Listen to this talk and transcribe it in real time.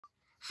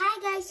Hi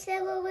guys, today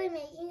we're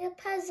making a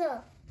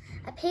puzzle,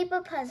 a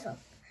paper puzzle.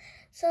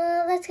 So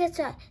let's get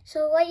started.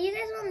 So what you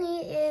guys will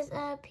need is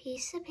a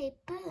piece of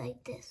paper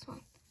like this one.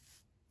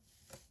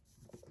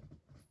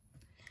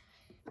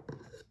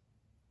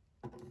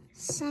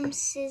 Some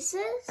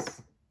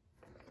scissors,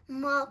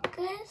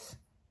 markers,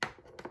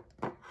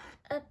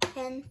 a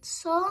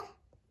pencil,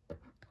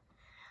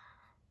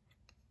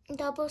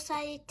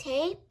 double-sided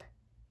tape,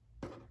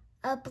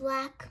 a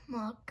black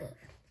marker.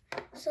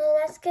 So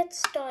let's get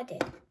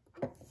started.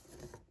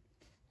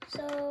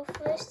 So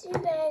first you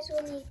guys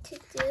will need to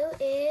do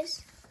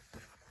is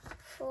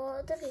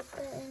fold the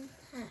paper in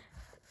half,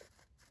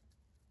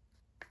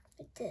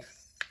 like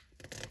this.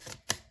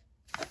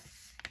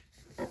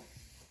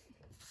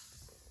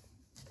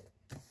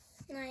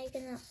 Now you're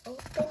gonna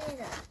open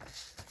it up.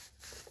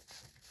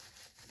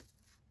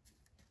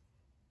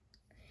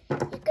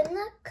 You're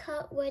gonna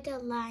cut where the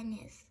line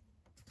is,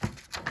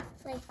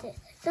 like this.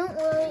 Don't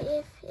worry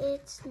if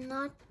it's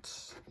not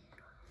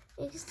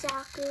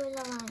exactly where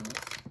the line is.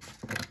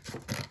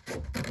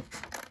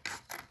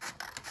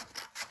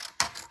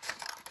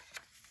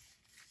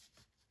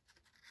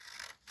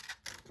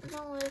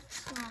 Don't worry if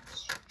it's not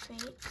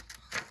straight.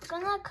 We're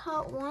gonna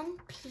cut one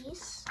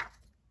piece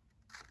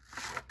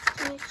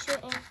to make sure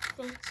it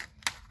fits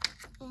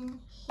in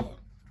here.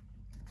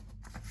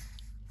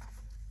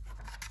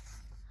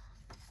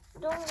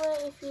 Don't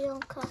worry if you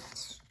don't cut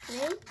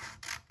straight.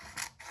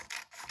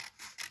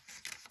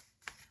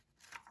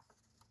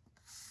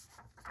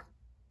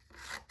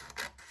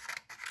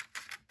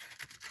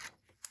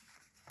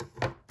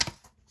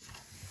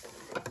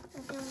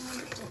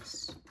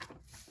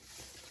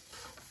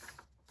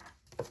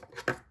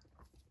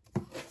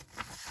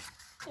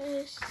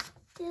 We're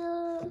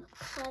still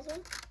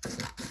cutting.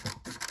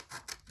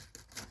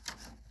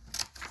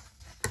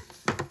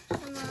 So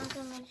now I'm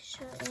gonna make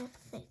sure it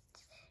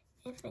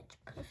fits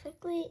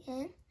perfectly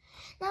in.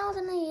 Now we're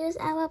gonna use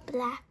our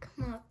black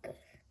marker.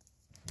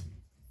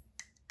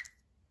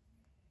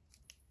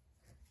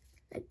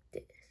 Like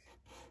this.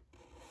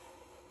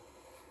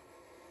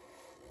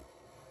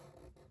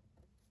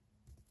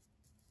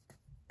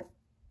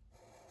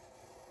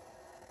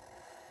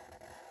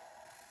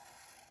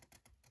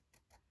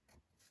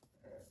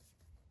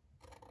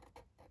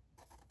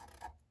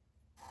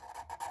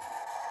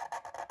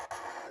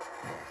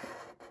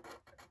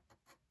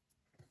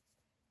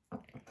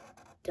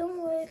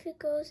 Don't worry if it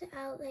goes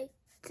out like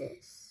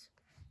this.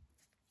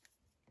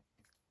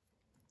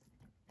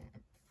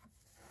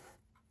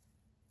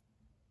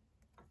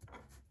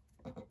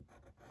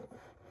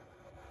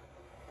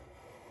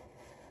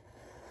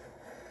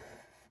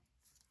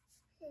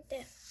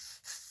 There.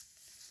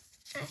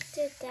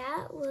 After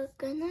that, we're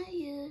gonna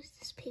use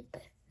this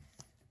paper.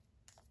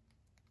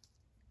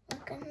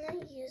 We're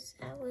gonna use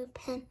our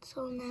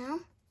pencil now.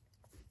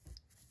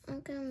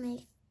 I'm gonna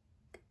make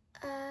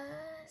a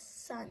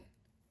sun.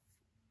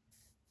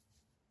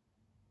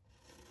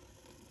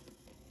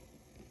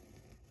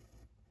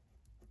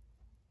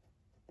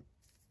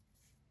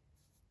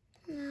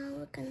 Now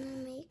we're gonna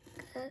make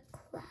a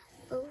cloud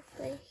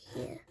over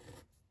here.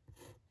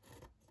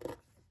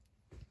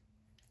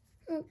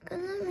 We're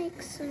gonna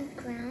make some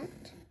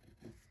ground.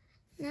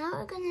 Now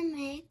we're gonna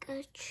make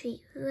a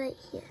tree right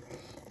here.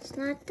 It's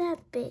not that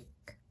big.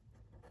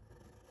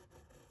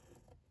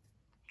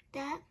 Like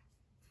that.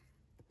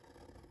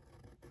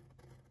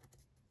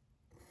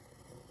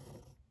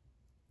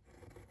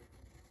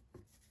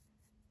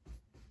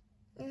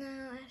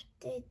 Now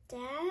after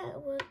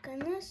that, we're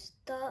gonna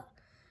start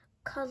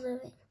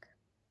coloring.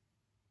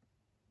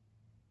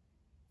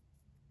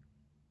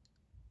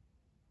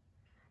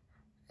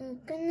 I'm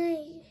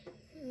gonna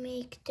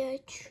make the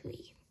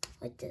tree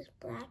with this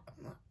black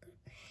marker.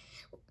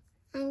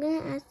 I'm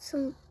gonna add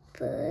some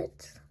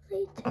birds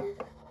later.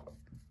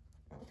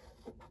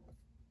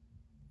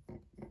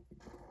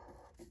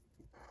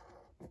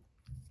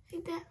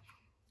 Like that.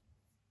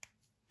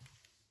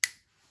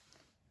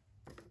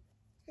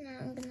 Now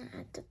I'm gonna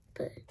add the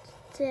birds.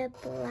 They're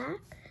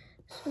black,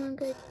 so I'm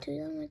gonna do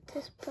them with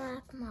this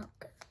black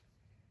marker.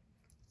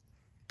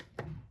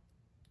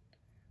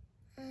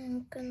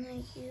 I'm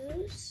gonna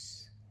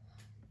use,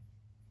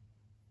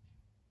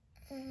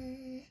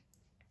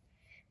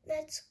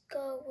 let's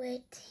go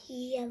with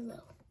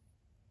yellow.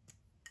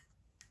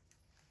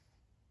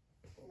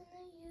 I'm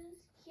gonna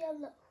use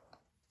yellow.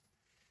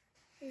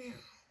 Now.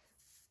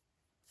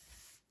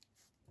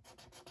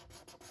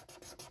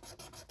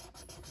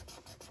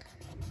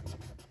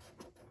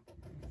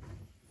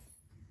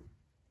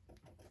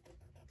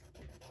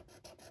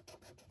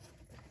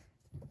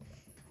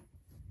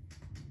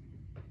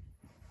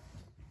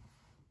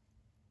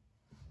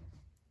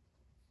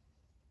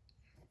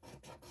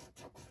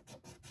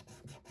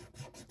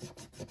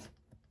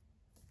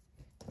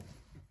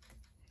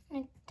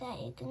 Like that,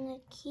 you're gonna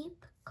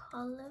keep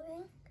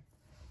coloring.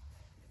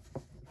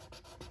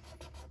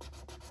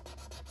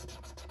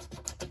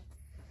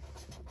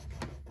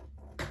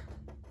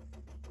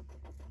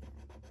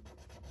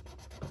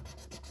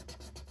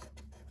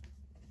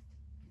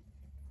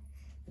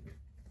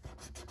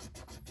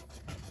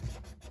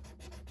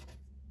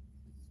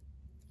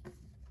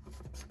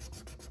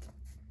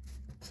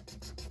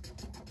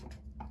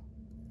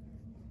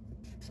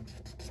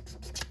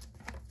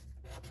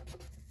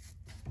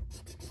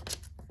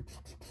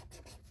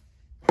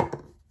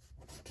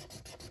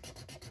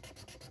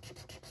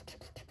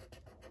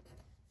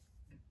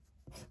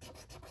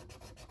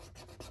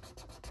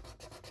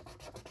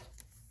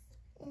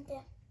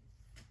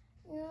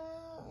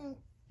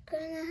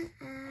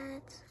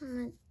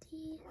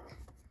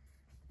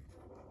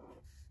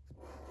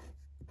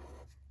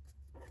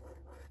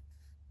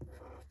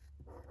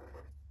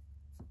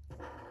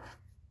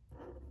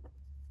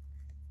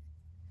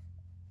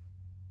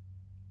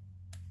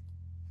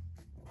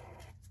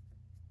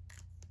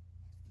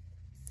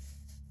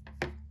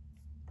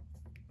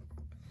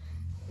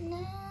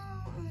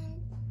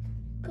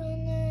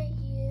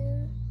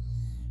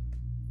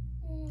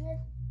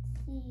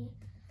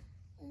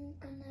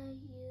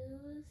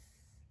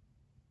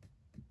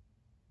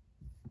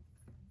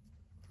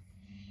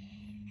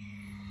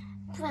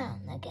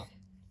 ground again.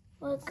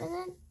 We're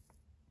gonna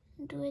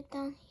do it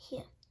down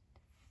here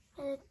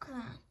for the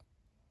ground.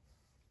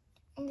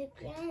 And the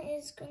ground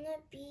is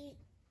gonna be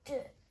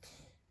dirt.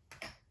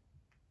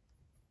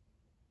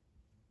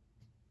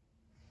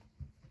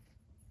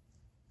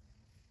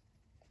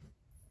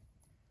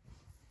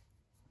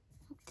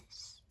 Like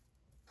this.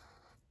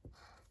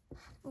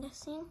 The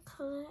same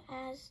color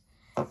as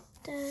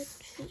the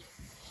tree.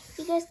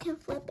 You guys can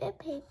flip a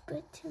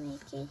paper to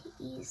make it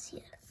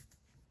easier.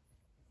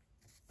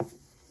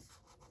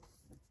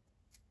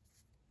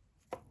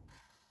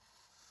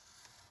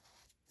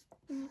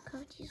 I'm gonna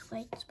cover these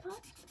white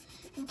spots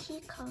and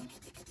keep coloring.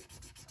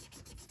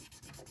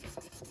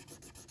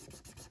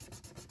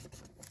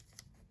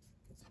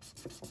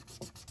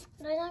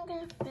 Then I'm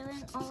gonna fill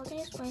in all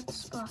these white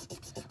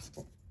spots.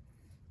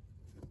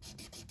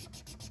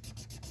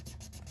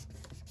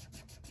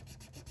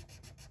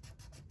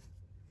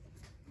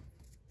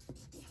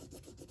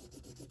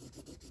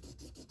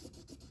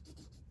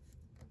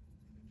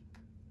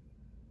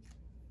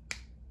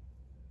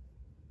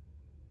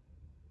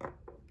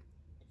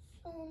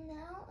 So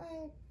now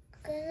I'm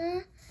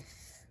gonna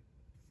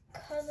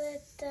color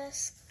the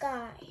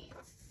sky.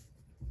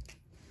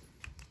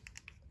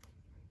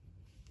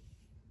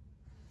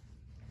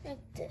 Like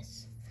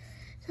this.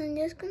 So I'm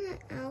just gonna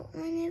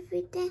outline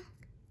everything.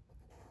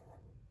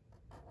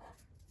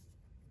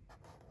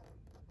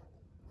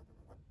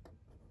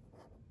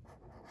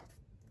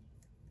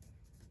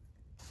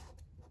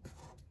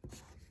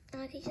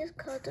 I can just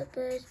color the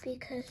birds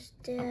because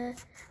they're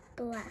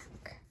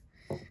black.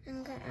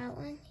 I'm gonna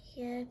outline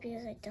here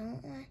because I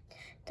don't want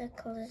the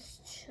colors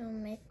to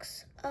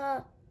mix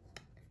up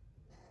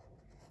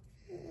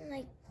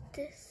like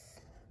this.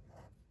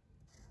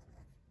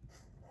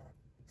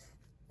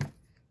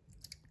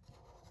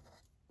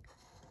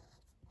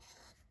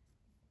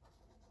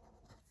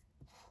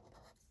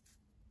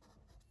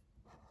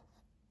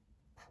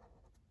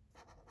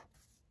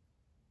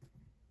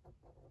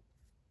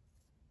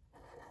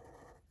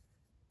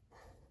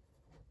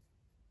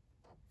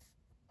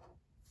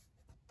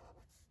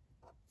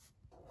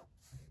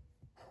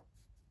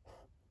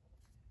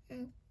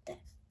 And that.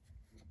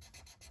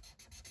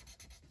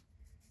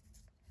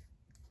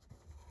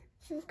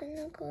 I'm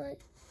gonna go like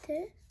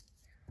this.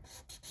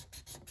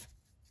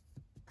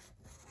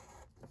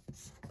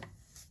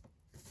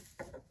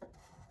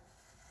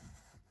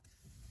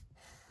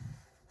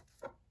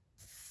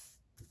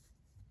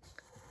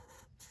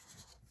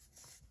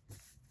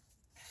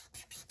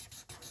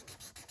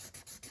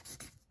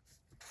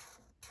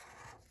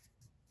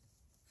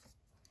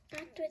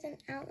 After the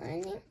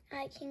outlining,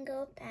 I can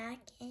go back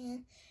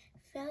and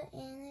fill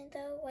in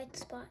the white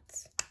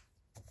spots.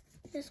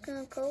 Just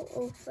gonna go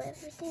over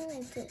everything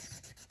like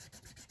this.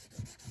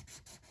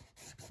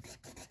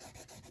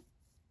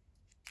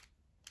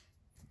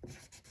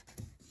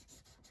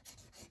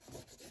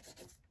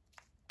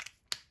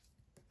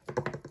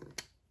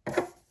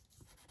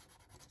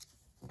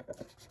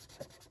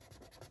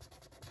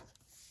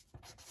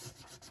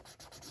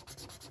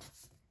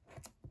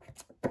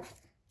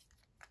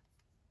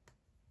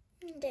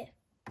 There.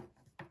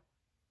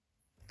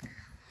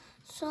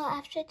 So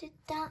after I did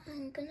that,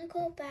 I'm gonna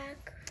go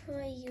back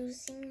for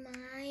using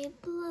my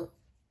blue.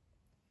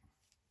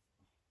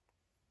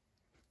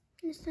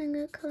 Just I'm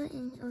gonna color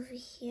in over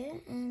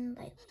here and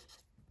lightly.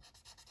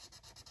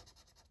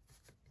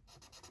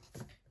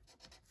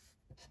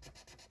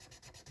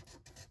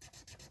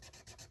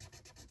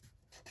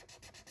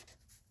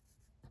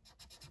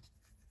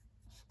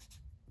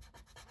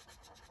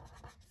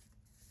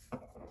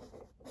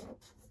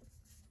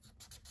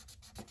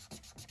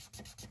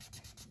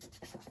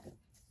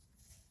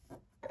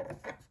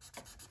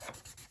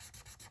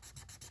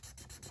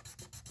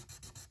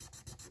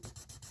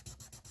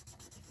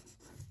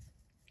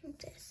 Like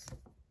this.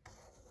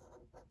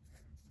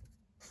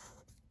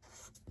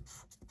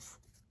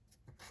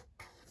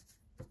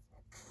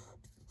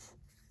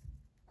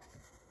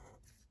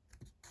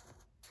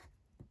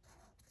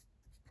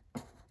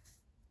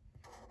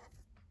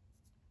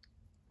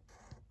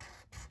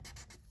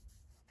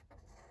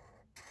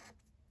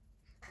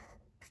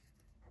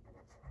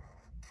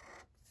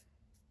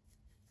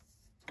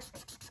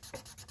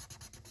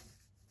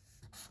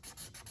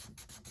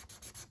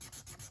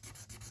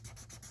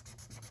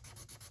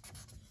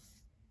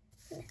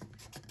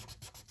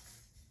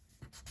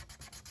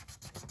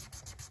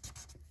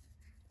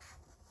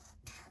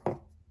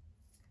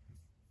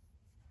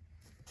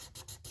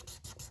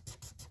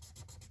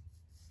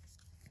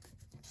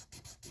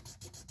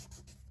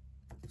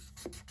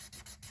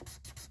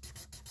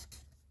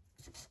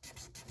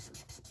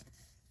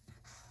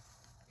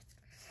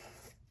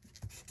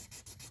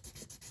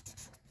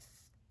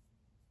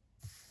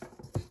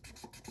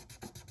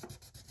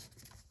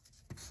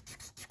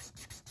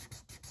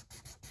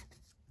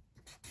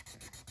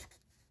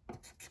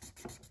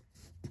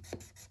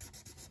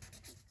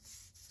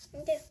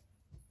 Okay,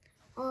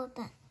 all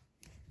done.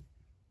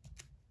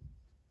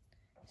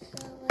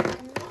 So we're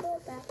gonna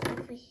go back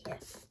over here.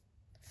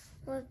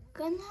 We're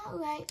gonna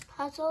write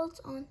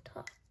puzzles on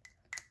top.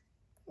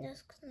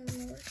 Just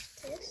gonna move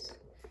this.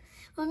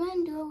 We're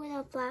gonna do it with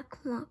a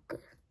black marker.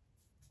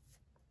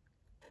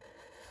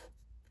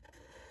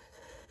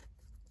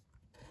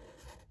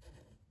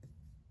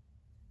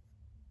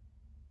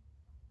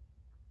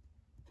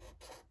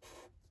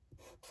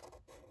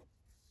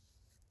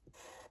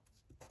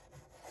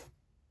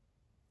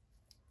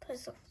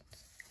 Puzzles.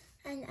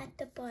 And at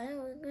the bottom,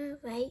 we're gonna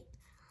write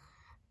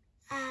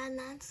a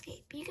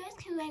landscape. You guys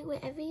can write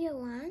whatever you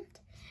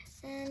want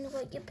and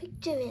what your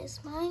picture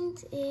is. Mine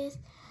is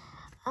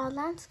a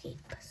landscape,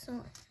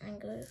 so I'm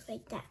gonna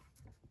write that.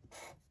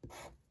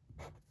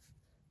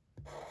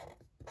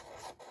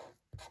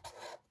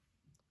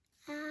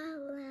 A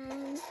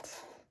landscape.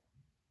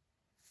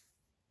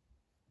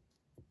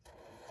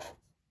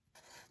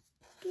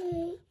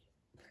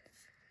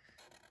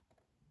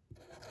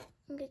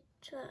 I'm gonna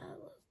draw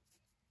a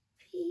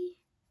P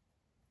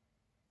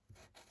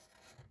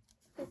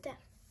like that.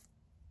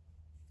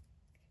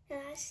 The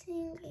last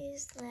thing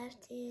is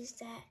left is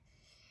that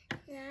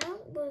now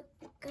we're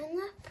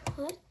gonna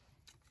put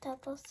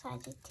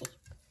double-sided tape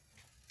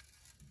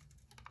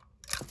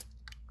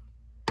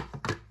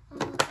all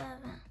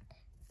around.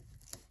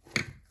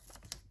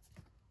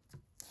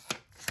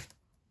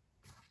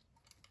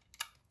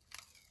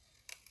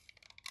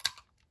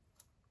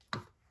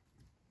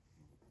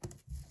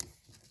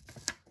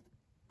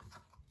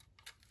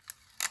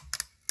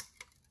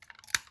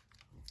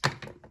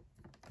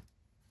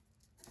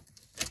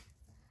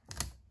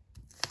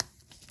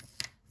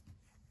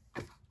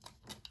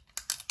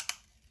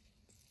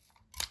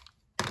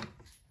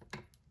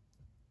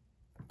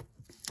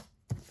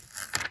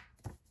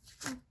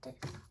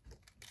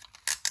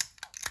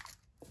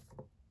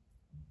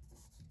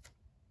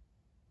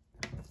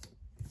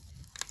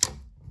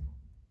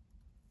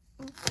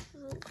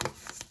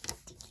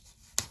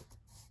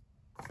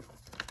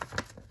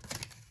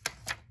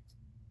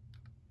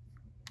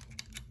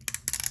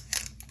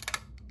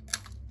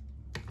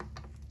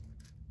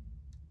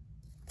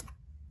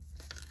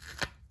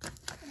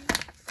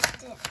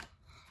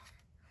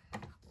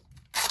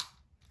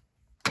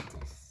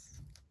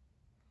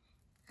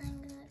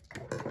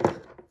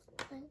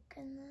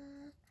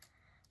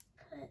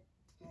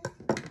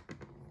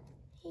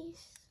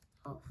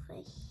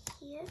 Over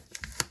here,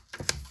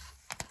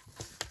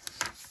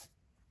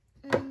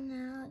 and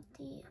now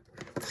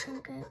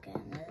I'm gonna get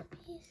another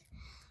piece,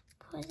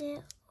 put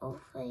it over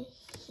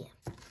here.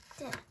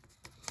 There.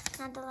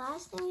 Now the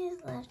last thing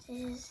is left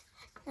is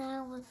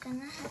now we're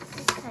gonna have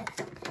to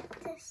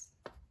cut this.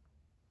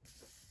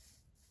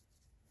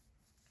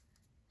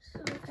 So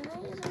we're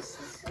gonna use the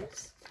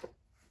scissors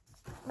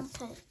and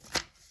cut it.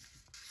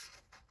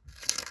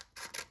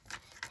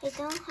 They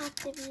don't have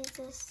to be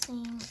the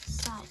same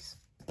size.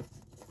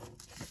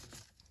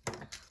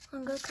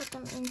 I'm going to cut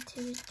them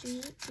into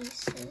 3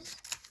 pieces.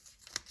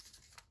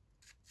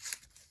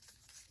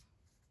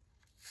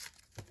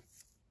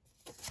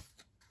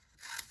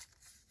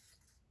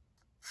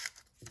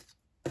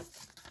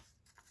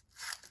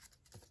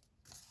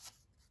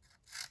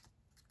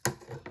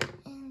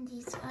 And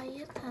these are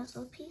your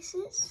puzzle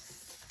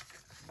pieces.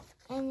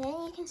 And then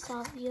you can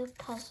solve your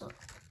puzzle.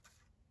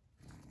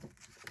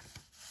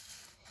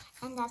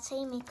 And that's how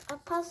you make a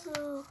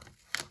puzzle,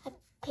 a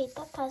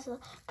paper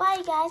puzzle.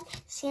 Bye guys,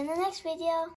 see you in the next video.